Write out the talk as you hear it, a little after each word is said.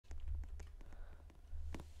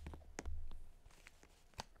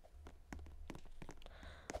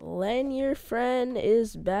LenYourFren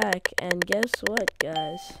is back, and guess what,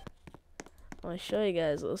 guys? I want to show you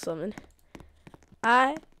guys a little something.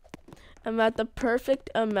 I am at the perfect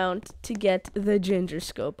amount to get the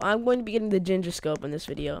Gingerscope. I'm going to be getting the Gingerscope in this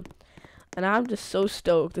video, and I'm just so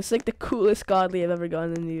stoked. This is like the coolest godly I've ever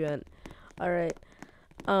gotten in the event. Alright,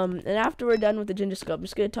 and after we're done with the Gingerscope, I'm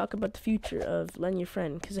just going to talk about the future of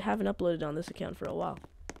LenYourFren, because I haven't uploaded on this account for a while.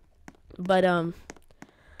 But, alright,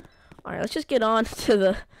 let's just get on to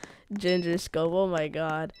the Gingerscope. Oh my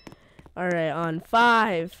god. Alright, on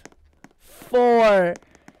 5, 4,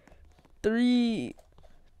 3,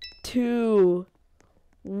 2,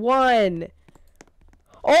 1.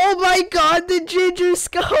 Oh my god, the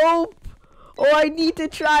Gingerscope! Oh, I need to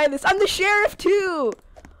try this. I'm the sheriff too!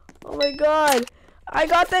 Oh my god. I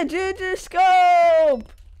got the Gingerscope!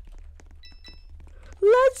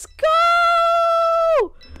 Let's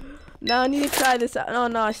go! Now I need to try this out. Oh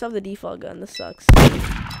no, I still have the default gun. This sucks.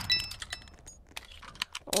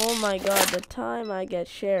 Oh my god, the time I get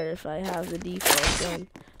sheriff, I have the default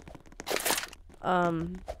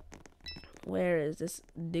gun. Where is this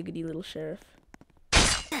diggity little sheriff?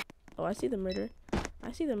 Oh, I see the murder.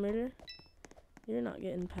 I see the murder. You're not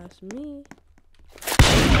getting past me.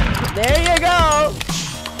 There you go!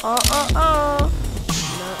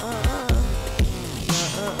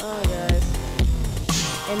 Guys.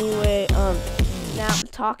 Anyway, now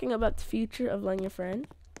talking about the future of LenYourFren.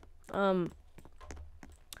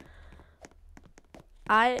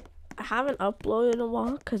 I haven't uploaded in a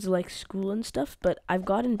while because of like school and stuff, but I've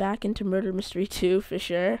gotten back into Murder Mystery 2 for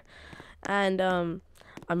sure. And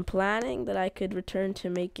I'm planning that I could return to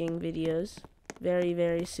making videos very,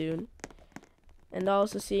 very soon. And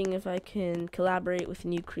also seeing if I can collaborate with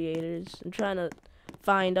new creators. I'm trying to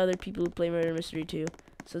find other people who play Murder Mystery 2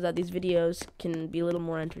 so that these videos can be a little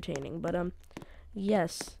more entertaining. But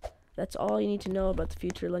yes, that's all you need to know about the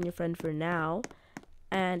future of LenYourFren for now.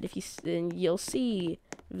 And if you'll see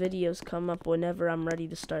videos come up whenever I'm ready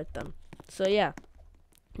to start them. So yeah,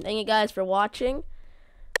 thank you guys for watching.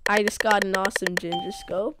 I just got an awesome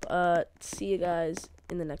Gingerscope. See you guys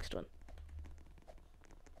in the next one.